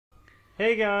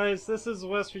Hey guys, this is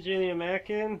West Virginia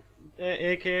MacKin,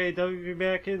 aka WB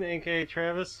MacKin, aka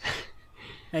Travis.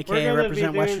 AKA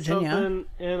represent West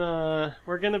Virginia.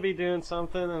 We're gonna be doing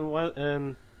something what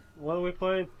are we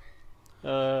playing?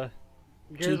 Gears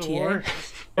of War.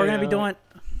 We're gonna be doing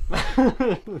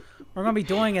we're gonna be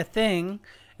doing a thing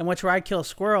in which I kill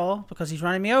Squirrel because he's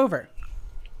running me over.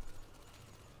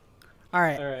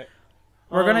 Alright.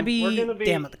 We're gonna be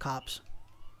damn it, the cops.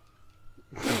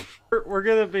 We're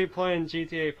gonna be playing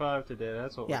GTA 5 today.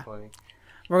 That's what we're playing.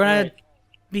 We're gonna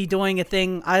be doing a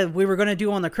thing we were gonna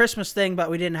do on the Christmas thing, but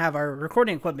we didn't have our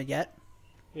recording equipment yet.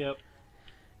 Yep.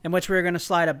 In which we were gonna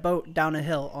slide a boat down a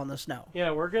hill on the snow.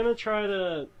 Yeah, we're gonna try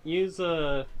to use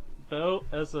a boat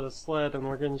as a sled, and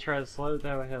we're gonna try to sled it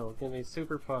down a hill. It's gonna be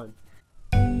super fun.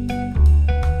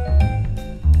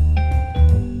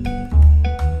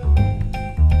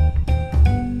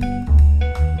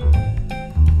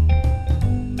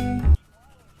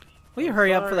 Will you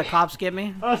hurry up before the cops get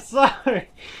me? I'm sorry.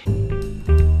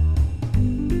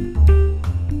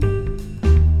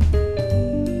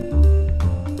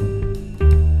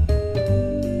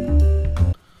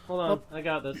 Hold on, I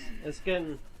got this. It's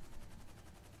getting...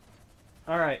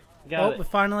 Alright, got it. We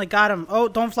finally got him. Oh,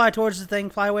 don't fly towards the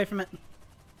thing. Fly away from it.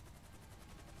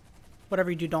 Whatever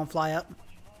you do, don't fly up.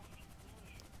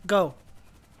 Go.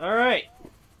 Alright.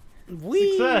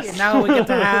 Whee! And now we get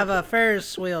to have a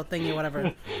Ferris wheel thingy,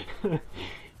 whatever. Okay.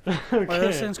 What are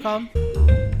those things called?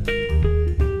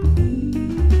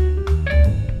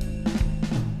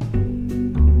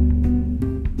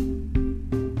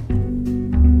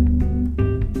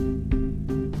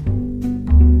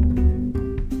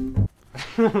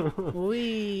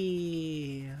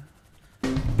 Whee!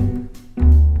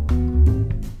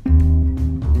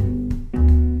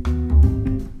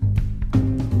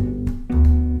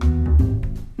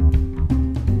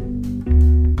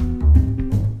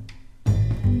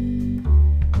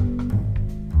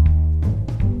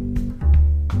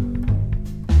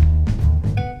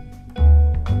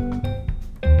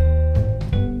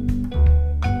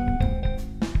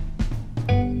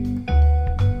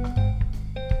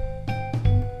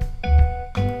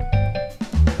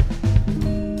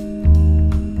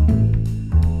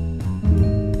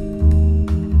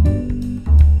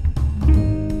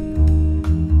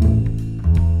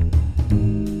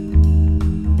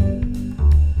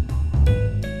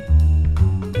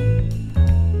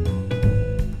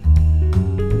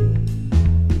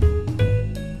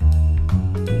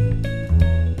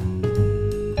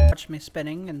 Watch me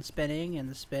spinning and spinning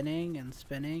and spinning and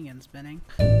spinning and spinning.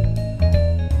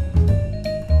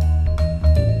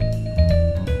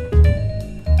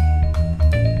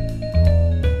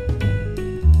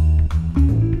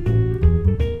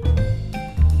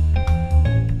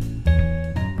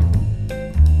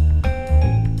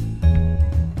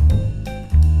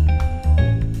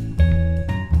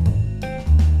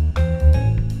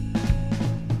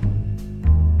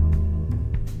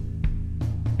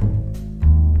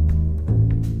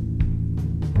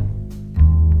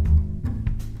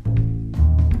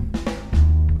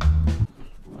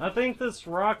 I think this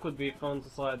rock would be fun to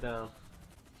slide down.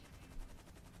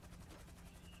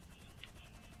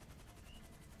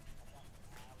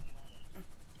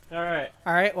 Alright.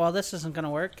 Alright, well this isn't gonna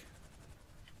work.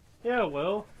 Yeah, it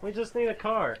will. We just need a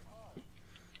car.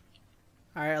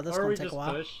 Alright, well, this is gonna take a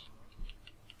while. Push.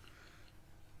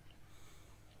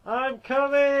 I'm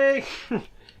coming!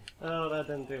 Oh, that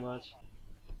didn't do much.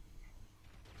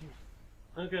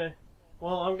 Okay.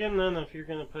 Well, I'm getting in if you're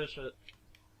gonna push it.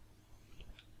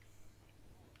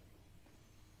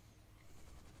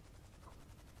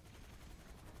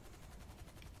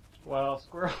 Wow,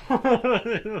 Squirrel.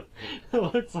 It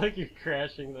looks like you're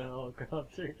crashing the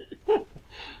helicopter.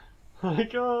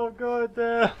 Like, oh, I'm going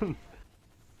down.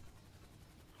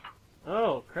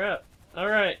 Oh, crap.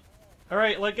 Alright.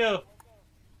 Alright, let go.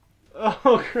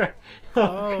 Oh, crap.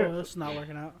 Oh, crap. This is not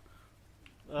working out.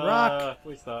 Rock.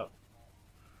 We stopped.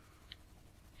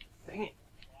 Dang it.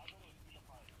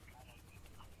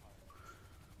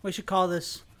 We should call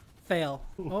this fail.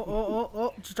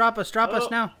 Oh, just drop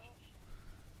us now.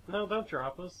 No, don't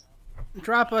drop us.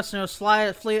 Drop us and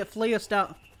flee us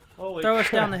down. Holy Throw crap.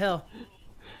 us down the hill.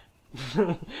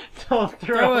 Don't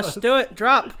throw us. Do it.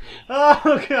 Drop.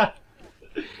 Oh, God.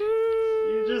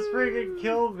 You just freaking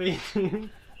killed me.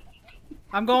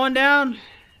 I'm going down.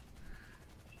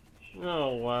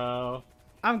 Oh, wow.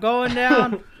 I'm going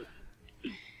down.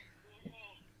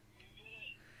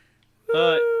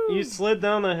 You slid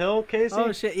down the hill, Casey?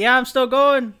 Oh, shit. Yeah, I'm still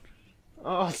going.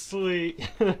 Oh, sweet.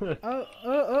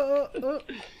 Oh.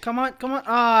 Come on. Oh,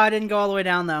 I didn't go all the way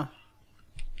down, though.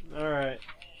 Alright.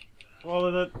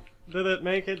 Well, Did it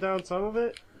make it down some of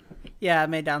it? Yeah, I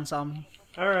made down some.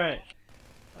 Alright.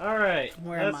 Alright.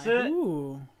 Where That's am I? it.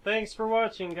 Ooh. Thanks for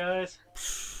watching, guys.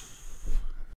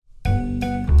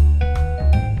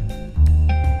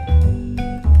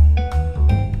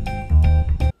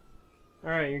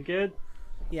 Alright, you're good?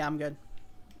 Yeah, I'm good.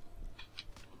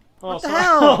 Oh, What the sorry.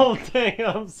 hell? Oh, dang,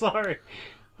 I'm sorry.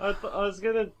 I was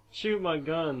gonna shoot my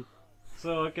gun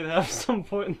so I could have some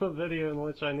point in the video in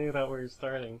which I knew that we were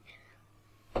starting.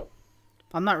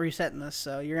 I'm not resetting this,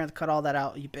 so you're gonna have to cut all that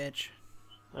out, you bitch.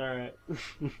 Alright.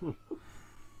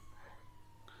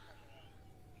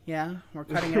 Yeah, we're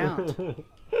cutting it out.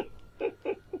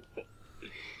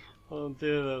 I'll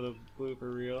do the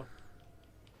blooper reel.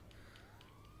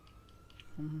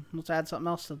 Let's add something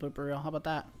else to the blooper reel. How about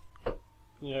that?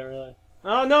 Yeah, really.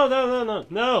 Oh, no, no, no, no,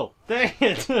 no! Dang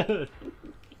it!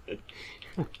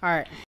 Alright.